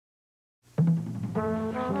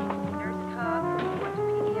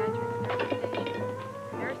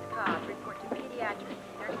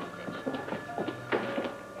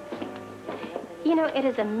You know, it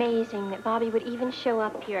is amazing that Bobbie would even show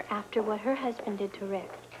up here after what her husband did to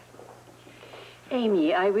Rick.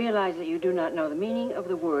 Amy, I realize that you do not know the meaning of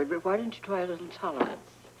the word, but why don't you try a little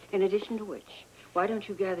tolerance? In addition to which, why don't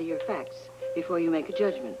you gather your facts before you make a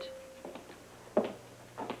judgment?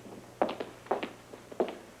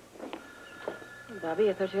 Bobbie,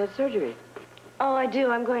 I thought you had surgery. Oh, I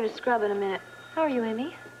do. I'm going to scrub in a minute. How are you,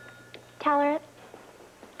 Amy? Tolerant?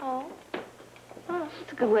 Oh. Oh,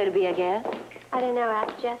 it's a good way to be, I guess. I don't know,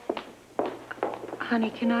 ask Jessie. Honey,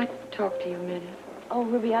 can I talk to you a minute? Oh,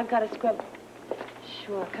 Ruby, I've got to scrub.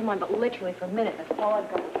 Sure, come on, but literally for a minute. That's all I've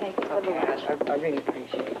got to take. Okay, I really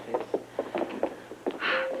appreciate this.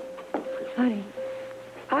 Honey,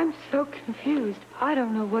 I'm so confused. I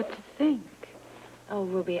don't know what to think. Oh,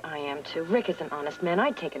 Ruby, I am too. Rick is an honest man.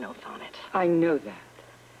 I'd take an oath on it. I know that.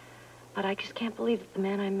 But I just can't believe that the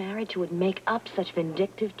man I'm married to would make up such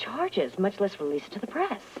vindictive charges, much less release it to the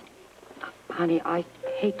press. Honey, I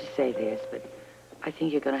hate to say this, but I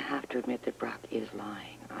think you're going to have to admit that Brock is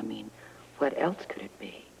lying. I mean, what else could it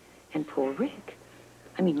be? And poor Rick.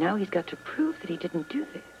 I mean, now he's got to prove that he didn't do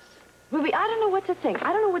this. Ruby, I don't know what to think.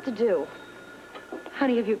 I don't know what to do.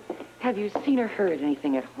 Honey, have you seen or heard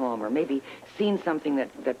anything at home, or maybe seen something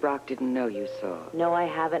that Brock didn't know you saw? No, I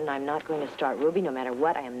haven't, and I'm not going to start. Ruby, no matter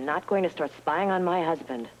what, I am not going to start spying on my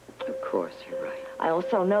husband. Of course, you're right. I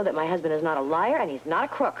also know that my husband is not a liar, and he's not a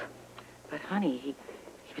crook. But, honey, he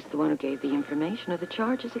was the one who gave the information of the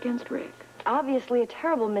charges against Rick. Obviously a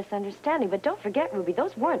terrible misunderstanding, but don't forget, Ruby,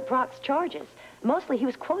 those weren't Brock's charges. Mostly he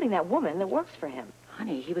was quoting that woman that works for him.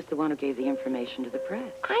 Honey, he was the one who gave the information to the press.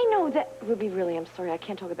 I know that. Ruby, really, I'm sorry. I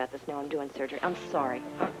can't talk about this now. I'm doing surgery. I'm sorry.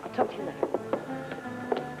 I'll talk to you later.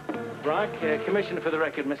 Brock, Commissioner for the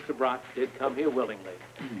record, Mr. Brock did come here willingly.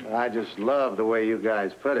 I just love the way you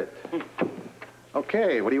guys put it.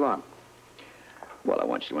 Okay, what do you want? Well, I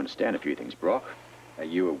want you to understand a few things, Brock. Are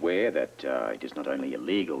you aware that it is not only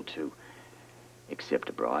illegal to accept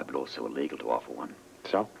a bribe, but also illegal to offer one?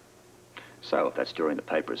 So? So, if that story in the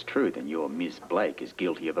paper is true, then your Ms. Blake is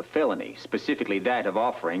guilty of a felony, specifically that of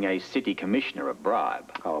offering a city commissioner a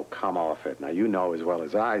bribe. Oh, come off it. Now, you know as well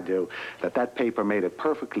as I do that paper made it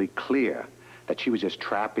perfectly clear that she was just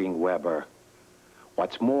trapping Weber.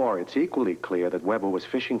 What's more, it's equally clear that Weber was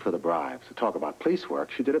fishing for the bribes. To talk about police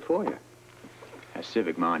work, she did it for you. How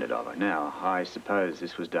civic-minded of her. Now, I suppose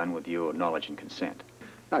this was done with your knowledge and consent.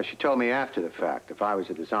 No, she told me after the fact. If I was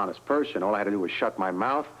a dishonest person, all I had to do was shut my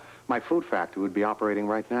mouth. My food factory would be operating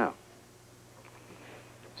right now.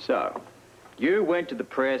 So, you went to the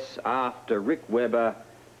press after Rick Weber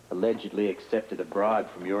allegedly accepted a bribe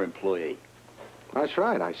from your employee. That's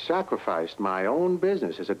right. I sacrificed my own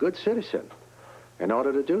business as a good citizen in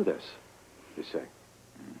order to do this, you see.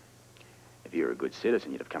 If you were a good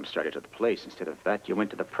citizen, you'd have come straight to the police. Instead of that, you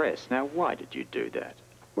went to the press. Now, why did you do that?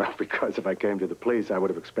 Well, because if I came to the police, I would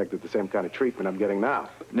have expected the same kind of treatment I'm getting now.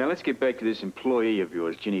 Now, let's get back to this employee of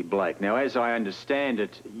yours, Ginny Blake. Now, as I understand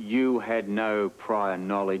it, you had no prior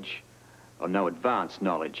knowledge or no advanced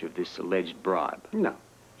knowledge of this alleged bribe. No.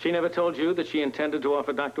 She never told you that she intended to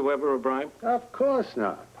offer Dr. Weber a bribe? Of course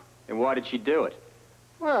not. And why did she do it?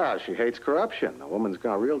 Well, she hates corruption. The woman's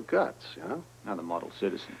got real guts, you know? Another model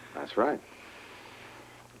citizen. That's right.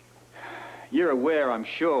 You're aware, I'm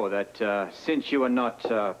sure, that since you were not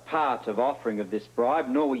part of offering of this bribe,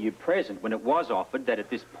 nor were you present when it was offered, that at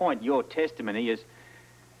this point your testimony is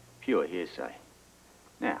pure hearsay.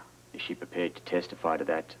 Now, is she prepared to testify to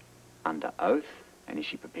that under oath? And is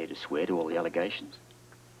she prepared to swear to all the allegations?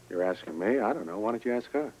 You're asking me? I don't know. Why don't you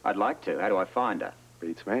ask her? I'd like to. How do I find her?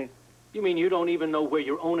 Beats me. You mean you don't even know where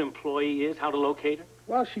your own employee is, how to locate her?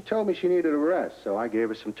 Well, she told me she needed a rest, so I gave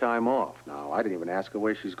her some time off. Now, I didn't even ask her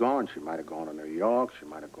where she's gone. She might have gone to New York. She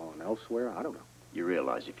might have gone elsewhere. I don't know. You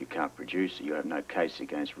realize if you can't produce her, you have no case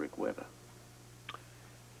against Rick Weber.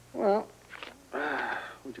 Well,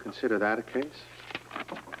 would you consider that a case?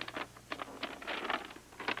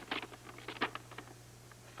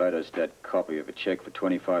 Photostat copy of a check for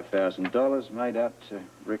 $25,000 made out to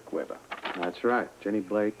Rick Weber. That's right. Ginny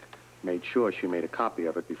Blake made sure she made a copy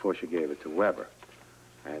of it before she gave it to Weber.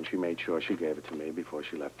 And she made sure she gave it to me before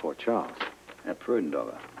she left Port Charles. How prudent of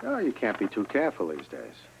her. Oh, you can't be too careful these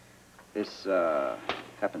days. This,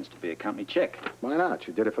 happens to be a company check. Why not?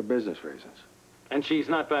 She did it for business reasons. And she's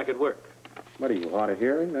not back at work. What, are you hard of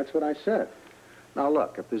hearing? That's what I said. Now,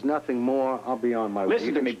 look, if there's nothing more, I'll be on my way.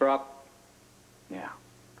 Listen to me, Brock. Now,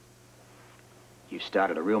 you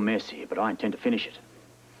started a real mess here, but I intend to finish it.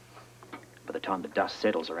 By the time the dust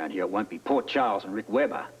settles around here, it won't be Port Charles and Rick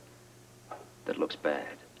Weber that looks bad.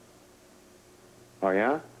 Oh,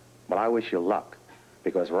 yeah? Well, I wish you luck.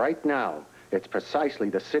 Because right now, It's precisely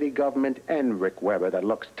the city government and Rick Weber that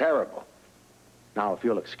looks terrible. Now, if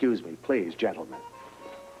you'll excuse me, please, gentlemen.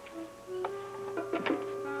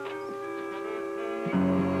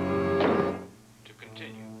 To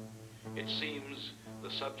continue, it seems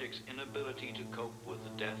the subject's inability to cope with the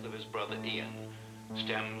death of his brother Ian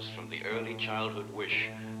stems from the early childhood wish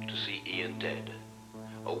to see Ian dead.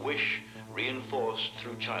 A wish reinforced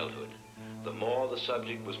through childhood. The more the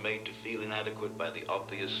subject was made to feel inadequate by the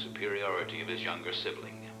obvious superiority of his younger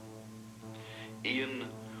sibling. Ian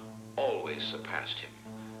always surpassed him,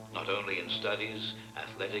 not only in studies,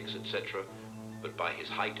 athletics, etc., but by his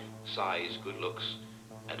height, size, good looks,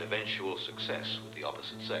 and eventual success with the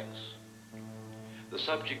opposite sex. The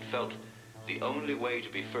subject felt the only way to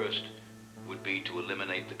be first would be to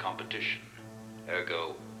eliminate the competition,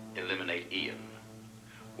 ergo, eliminate Ian.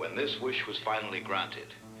 When this wish was finally granted,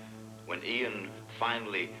 when Ian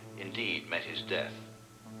finally indeed met his death,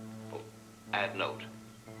 add note,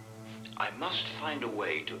 I must find a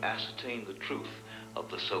way to ascertain the truth of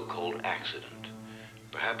the so-called accident,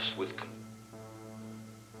 perhaps with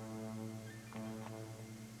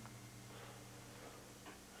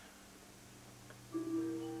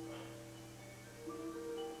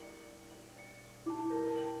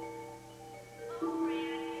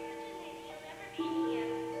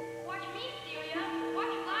Watch me, Celia.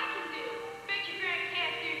 Watch what I can do. Bet your Grant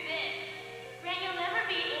can't do this. Grant, you'll never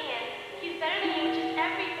be Ian. He's better than you, just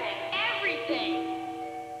everything. Everything.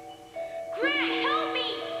 Grant, help me!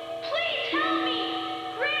 Please help me!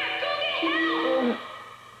 Grant, go get help!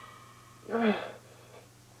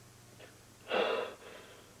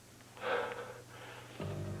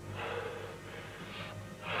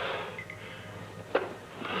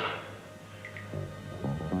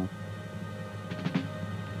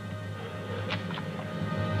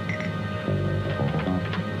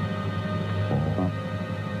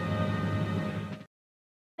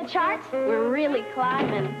 The charts? We're really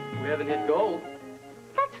climbing. We haven't hit gold.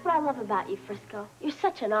 That's what I love about you, Frisco. You're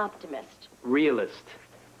such an optimist. Realist.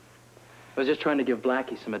 I was just trying to give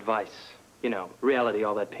Blackie some advice. You know, reality,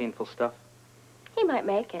 all that painful stuff. He might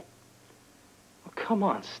make it. Oh, come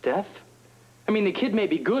on, Steph. I mean, the kid may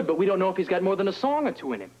be good, but we don't know if he's got more than a song or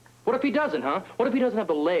two in him. What if he doesn't, huh? What if he doesn't have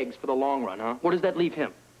the legs for the long run, huh? Where does that leave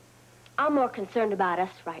him? I'm more concerned about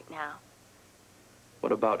us right now.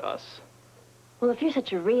 What about us? Well, if you're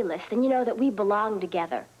such a realist, then you know that we belong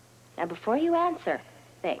together. Now, before you answer,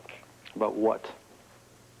 think. About what?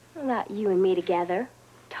 About you and me together,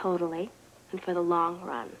 totally, and for the long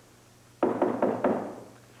run.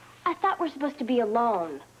 I thought we're supposed to be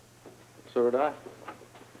alone. So did I.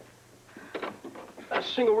 A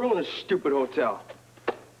single room in a stupid hotel.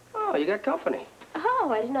 Oh, you got company. Oh,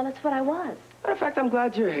 I didn't know that's what I was. Matter of fact, I'm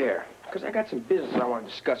glad you're here. Because I got some business I want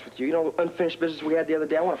to discuss with you. You know, unfinished business we had the other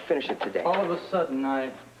day? I want to finish it today. All of a sudden,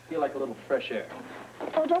 I feel like a little fresh air.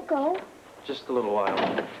 Oh, don't go. Just a little while.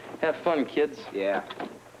 Have fun, kids. Yeah.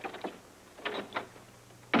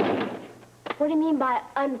 What do you mean by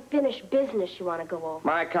unfinished business you want to go over?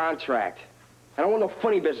 My contract. I don't want no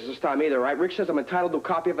funny business this time either, right? Rick says I'm entitled to a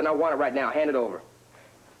copy of it and I want it right now. Hand it over.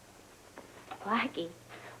 Blackie,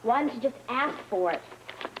 why don't you just ask for it?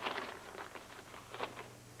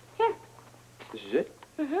 Here. This is it?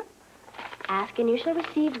 Mm-hmm. Ask and you shall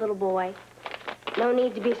receive, little boy. No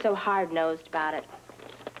need to be so hard-nosed about it.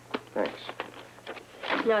 Thanks.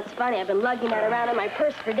 You know, it's funny. I've been lugging that around in my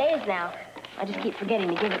purse for days now. I just keep forgetting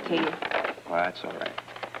to give it to you. Well, that's all right.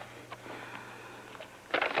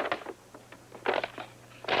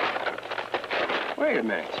 Wait a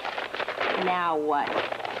minute. Now what?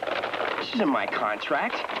 This isn't my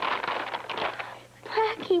contract.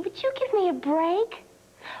 Blackie, would you give me a break?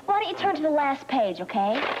 Why don't you turn to the last page,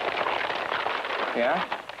 okay? Yeah?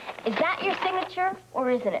 Is that your signature, or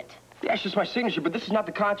isn't it? Yeah, it's just my signature, but this is not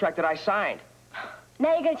the contract that I signed.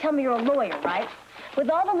 Now you're going to tell me you're a lawyer, right? With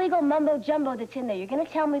all the legal mumbo-jumbo that's in there, you're going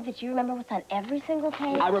to tell me that you remember what's on every single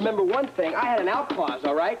page? I remember one thing. I had an out clause,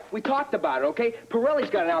 all right? We talked about it, okay? Pirelli's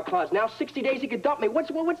got an out clause. Now 60 days he could dump me. What's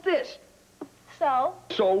this? So?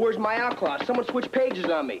 So where's my out clause? Someone switched pages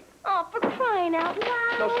on me. Oh, for crying out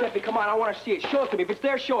loud. No, Stephie, come on. I want to see it. Show it to me. If it's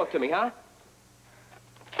there, show it to me, huh?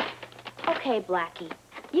 Okay, Blackie.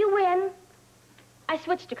 You win. I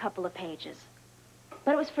switched a couple of pages.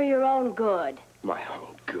 But it was for your own good. My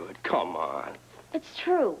own good. Come on. It's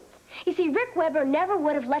true. You see, Rick Weber never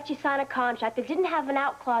would have let you sign a contract that didn't have an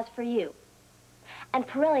out clause for you. And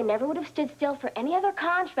Pirelli never would have stood still for any other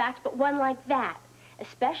contract but one like that,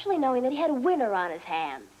 especially knowing that he had a winner on his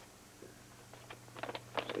hands.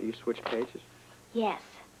 So you switched pages? Yes,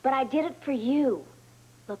 but I did it for you.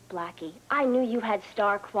 Look, Blackie, I knew you had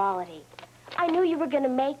star quality. I knew you were going to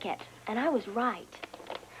make it, And I was right.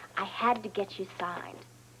 I had to get you signed.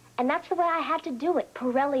 And that's the way I had to do it,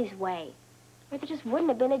 Pirelli's way. Or there just wouldn't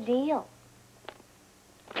have been a deal.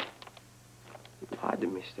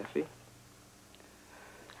 Pardon me, Stephie.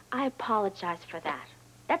 I apologize for that.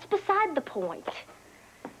 That's beside the point.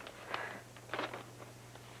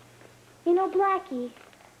 You know, Blackie,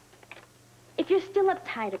 if you're still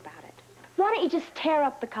uptight about it, why don't you just tear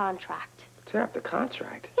up the contract? Tear up the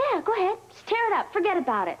contract? Yeah, go ahead. Just tear it up. Forget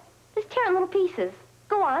about it. Just tear it in little pieces.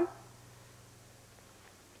 Go on.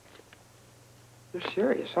 You're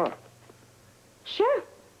serious, huh? Sure.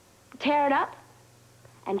 Tear it up,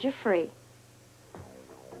 and you're free.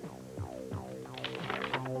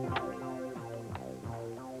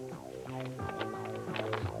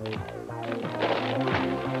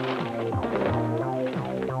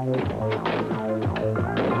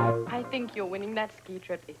 I think you're winning that ski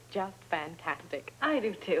trip is just fantastic. I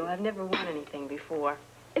do, too. I've never won anything before.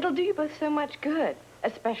 It'll do you both so much good,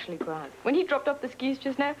 especially Grant. When he dropped off the skis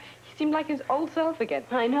just now, he seemed like his old self again.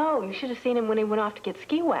 I know. You should have seen him when he went off to get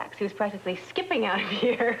ski wax. He was practically skipping out of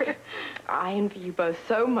here. I envy you both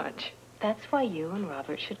so much. That's why you and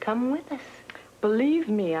Robert should come with us. Believe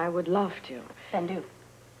me, I would love to. Then do.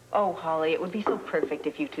 Oh, Holly, it would be so perfect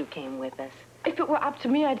if you two came with us. If it were up to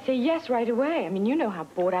me, I'd say yes right away. I mean, you know how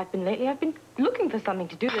bored I've been lately. I've been looking for something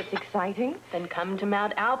to do that's exciting. Then come to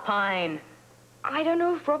Mount Alpine. I don't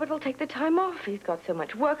know if Robert will take the time off. He's got so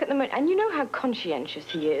much work at the moment. And you know how conscientious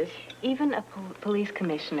he is. Even a police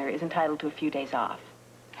commissioner is entitled to a few days off.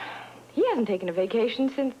 He hasn't taken a vacation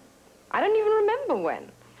since... I don't even remember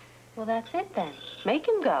when. Well, that's it then. Make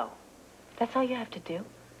him go. That's all you have to do.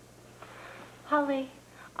 Holly,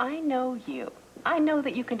 I know you. I know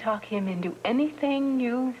that you can talk him into anything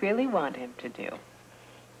you really want him to do.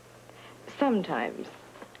 Sometimes.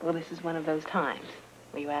 Well, this is one of those times.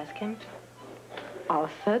 Will you ask him? I'll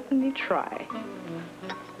certainly try.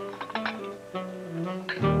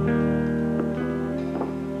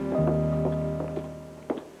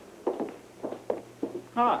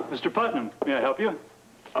 Ah, Mr. Putnam, may I help you?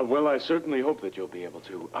 Well, I certainly hope that you'll be able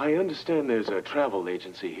to. I understand there's a travel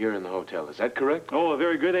agency here in the hotel. Is that correct? Oh, a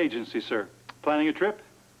very good agency, sir. Planning a trip?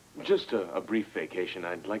 Just a brief vacation.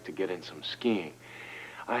 I'd like to get in some skiing.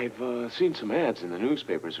 I've seen some ads in the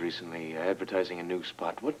newspapers recently advertising a new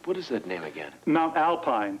spot. What is that name again? Mount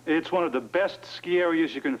Alpine. It's one of the best ski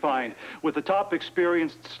areas you can find, with the top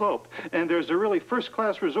experienced slope. And there's a really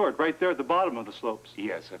first-class resort right there at the bottom of the slopes.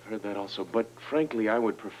 Yes, I've heard that also. But frankly, I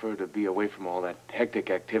would prefer to be away from all that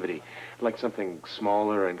hectic activity. I'd like something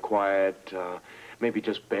smaller and quiet, maybe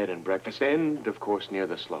just bed and breakfast, and, of course, near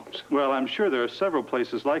the slopes. Well, I'm sure there are several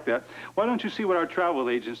places like that. Why don't you see what our travel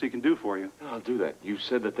agency can do for you? I'll do that. You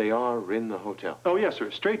said that they are in the hotel. Oh, yes,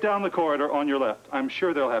 sir. Straight down the corridor on your left. I'm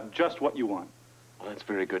sure they'll have just what you want. Well, that's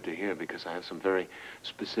very good to hear, because I have some very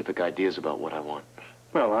specific ideas about what I want.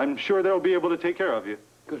 Well, I'm sure they'll be able to take care of you.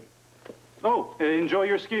 Good. Oh, enjoy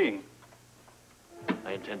your skiing.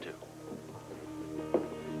 I intend to.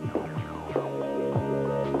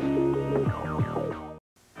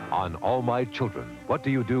 On All My Children, what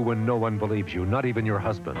do you do when no one believes you, not even your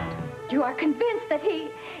husband? You are convinced that he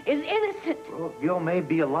is innocent. Well, Gil may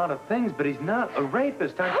be a lot of things, but he's not a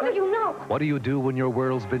rapist. How do you know? What do you do when your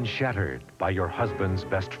world's been shattered by your husband's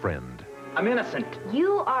best friend? I'm innocent.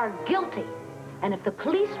 You are guilty. And if the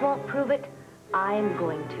police won't prove it, I'm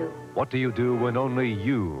going to. What do you do when only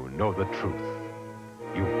you know the truth?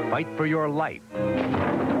 You fight for your life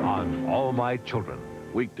on All My Children.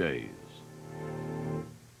 Weekdays.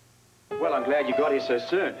 Well, I'm glad you got here so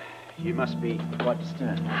soon. You must be quite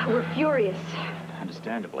disturbed. We're furious.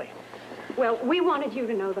 Understandably. Well, we wanted you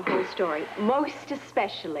to know the whole story, most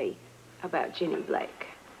especially about Ginny Blake.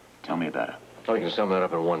 Tell me about her. Oh, you can sum that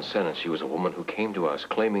up in one sentence. She was a woman who came to us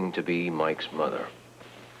claiming to be Mike's mother.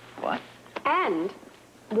 What? And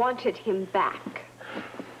wanted him back.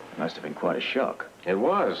 It must have been quite a shock. It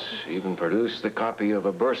was. She even produced the copy of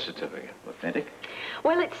a birth certificate. Authentic?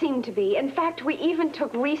 Well, it seemed to be. In fact, we even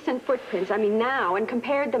took recent footprints, now, and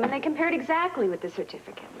compared them, and they compared exactly with the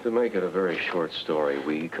certificate. To make it a very short story,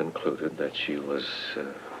 we concluded that she was,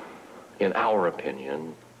 in our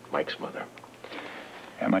opinion, Mike's mother.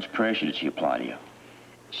 How much pressure did she apply to you?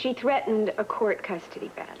 She threatened a court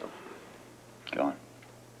custody battle. Go on.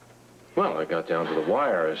 Well, it got down to the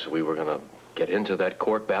wire as we were going to get into that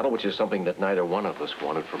court battle, which is something that neither one of us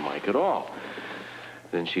wanted for Mike at all.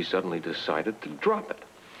 Then she suddenly decided to drop it.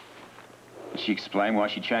 Did she explain why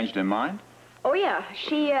she changed her mind? Oh, yeah.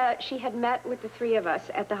 She had met with the three of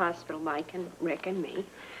us at the hospital, Mike and Rick and me.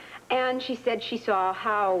 And she said she saw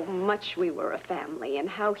how much we were a family and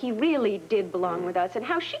how he really did belong with us and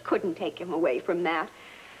how she couldn't take him away from that.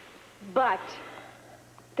 But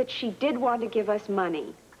that she did want to give us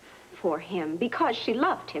money for him because she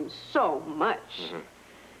loved him so much. Mm-hmm.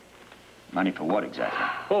 Money for what exactly?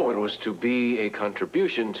 Oh, it was to be a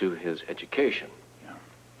contribution to his education.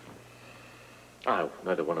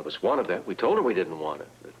 Neither one of us wanted that. We told her we didn't want it.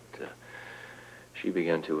 But she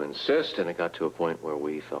began to insist, and it got to a point where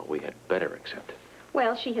we thought we had better accept it.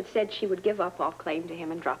 Well, she had said she would give up all claim to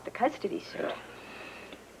him and drop the custody suit.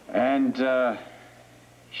 Yeah. And,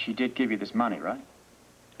 she did give you this money, right?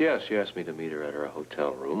 Yes, she asked me to meet her at her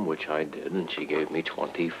hotel room, which I did, and she gave me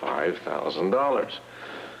 $25,000.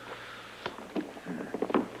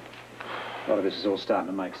 A lot of this is all starting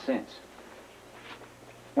to make sense.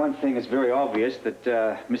 One thing is very obvious, that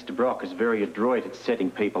Mr. Brock is very adroit at setting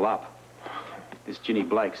people up. This Ginny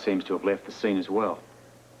Blake seems to have left the scene as well.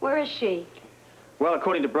 Where is she? Well,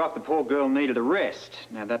 according to Brock, the poor girl needed a rest.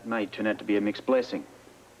 Now, that may turn out to be a mixed blessing.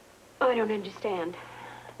 I don't understand.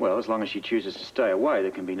 Well, as long as she chooses to stay away, there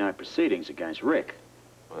can be no proceedings against Rick.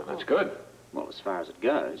 Well, that's good. Well, as far as it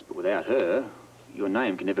goes, but without her, your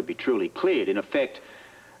name can never be truly cleared. In effect,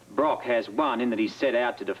 Brock has won in that he's set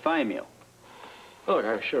out to defame you. Look,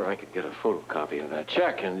 I'm sure I could get a photocopy of that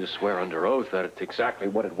check and just swear under oath that it's exactly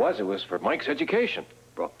what it was. It was for Mike's education.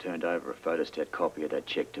 Brock turned over a photostat copy of that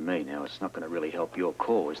check to me. Now, it's not going to really help your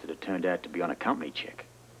cause that it turned out to be on a company check.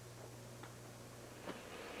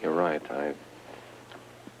 You're right. I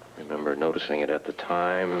remember noticing it at the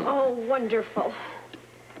time. Oh, wonderful.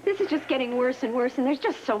 This is just getting worse and worse, and there's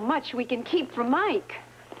just so much we can keep from Mike.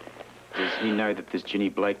 Does he know that this Ginny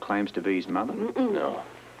Blake claims to be his mother? No.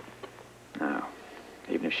 No.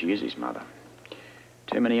 Even if she is his mother.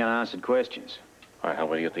 Too many unanswered questions. All right, how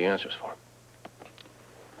will you get the answers for him?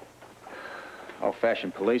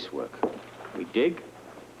 Old-fashioned police work. We dig.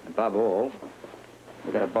 Above all,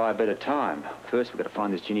 we've got to buy a bit of time. First, we've got to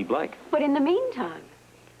find this Ginny Blake. But in the meantime...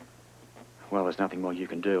 Well, there's nothing more you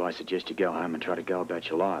can do. I suggest you go home and try to go about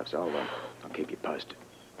your lives. I'll keep you posted.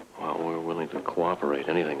 Well, we're willing to cooperate.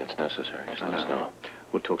 Anything that's necessary. Just let us know.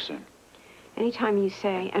 We'll talk soon. Anytime you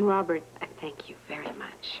say. And Robert, thank you very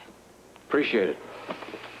much. Appreciate it.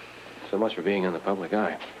 So much for being in the public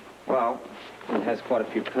eye. Well, it has quite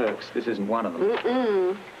a few perks. This isn't one of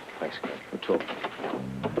them. Thanks, Greg. We'll talk.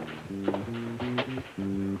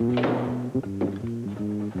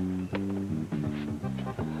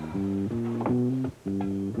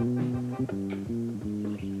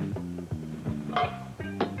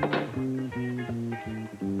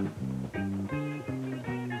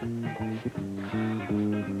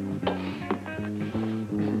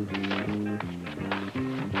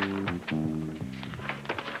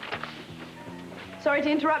 Sorry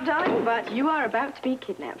to interrupt, darling, but you are about to be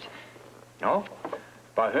kidnapped. Oh?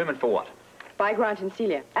 By whom and for what? By Grant and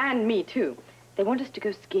Celia. And me, too. They want us to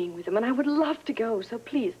go skiing with them, and I would love to go, so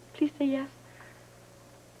please say yes.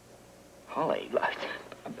 Holly,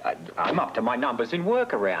 I'm up to my numbers in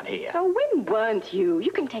work around here. Oh, when weren't you?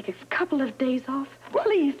 You can take a couple of days off. What?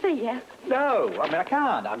 Please say yes. No, I mean, I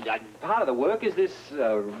can't. Part of the work is this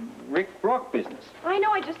Rick Brock business. I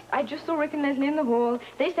know, I just saw Rick and Lesley in the hall.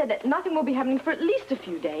 They said that nothing will be happening for at least a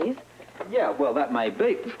few days. Yeah, well, that may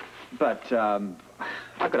be. But,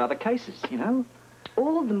 I've got other cases, you know.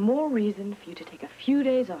 All the more reason for you to take a few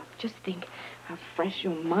days off. Just think how fresh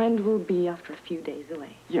your mind will be after a few days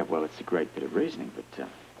away. Yeah, well, it's a great bit of reasoning, but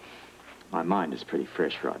my mind is pretty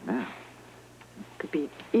fresh right now. Could be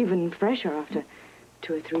even fresher after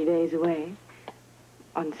 2 or 3 days away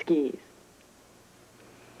on skis.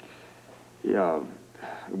 Yeah,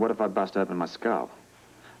 what if I bust open my skull?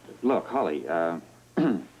 Look, Holly, I'll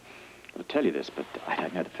tell you this, but I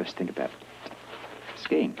don't know the first thing about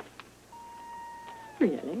skiing.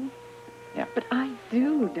 Really? Yeah. But I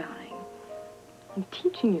do, darling. And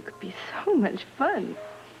teaching you could be so much fun.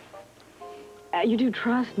 You do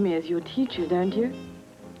trust me as your teacher, don't you?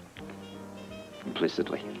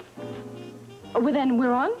 Implicitly. Oh, well, then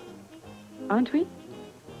we're on, aren't we?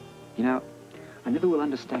 You know, I never will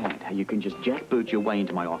understand how you can just jackboot your way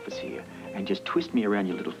into my office here and just twist me around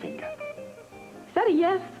your little finger. Is that a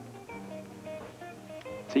yes?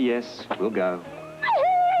 It's a yes. We'll go.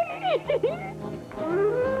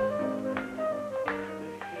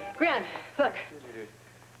 Grant, look.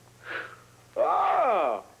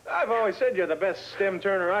 Oh, I've always said you're the best stem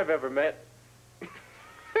turner I've ever met.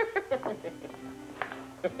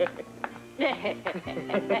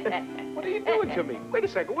 What are you doing to me? Wait a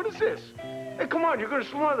second, what is this? Hey, come on, you're gonna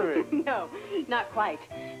smother it. No, not quite.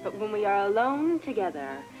 But when we are alone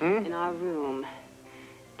together in our room,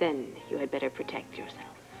 then you had better protect yourself.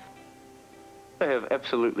 I have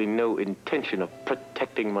absolutely no intention of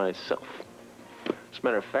protecting myself. As a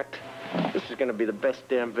matter of fact, this is gonna be the best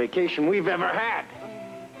damn vacation we've ever had.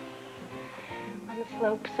 On the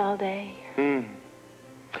slopes all day.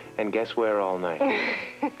 And guess where all night?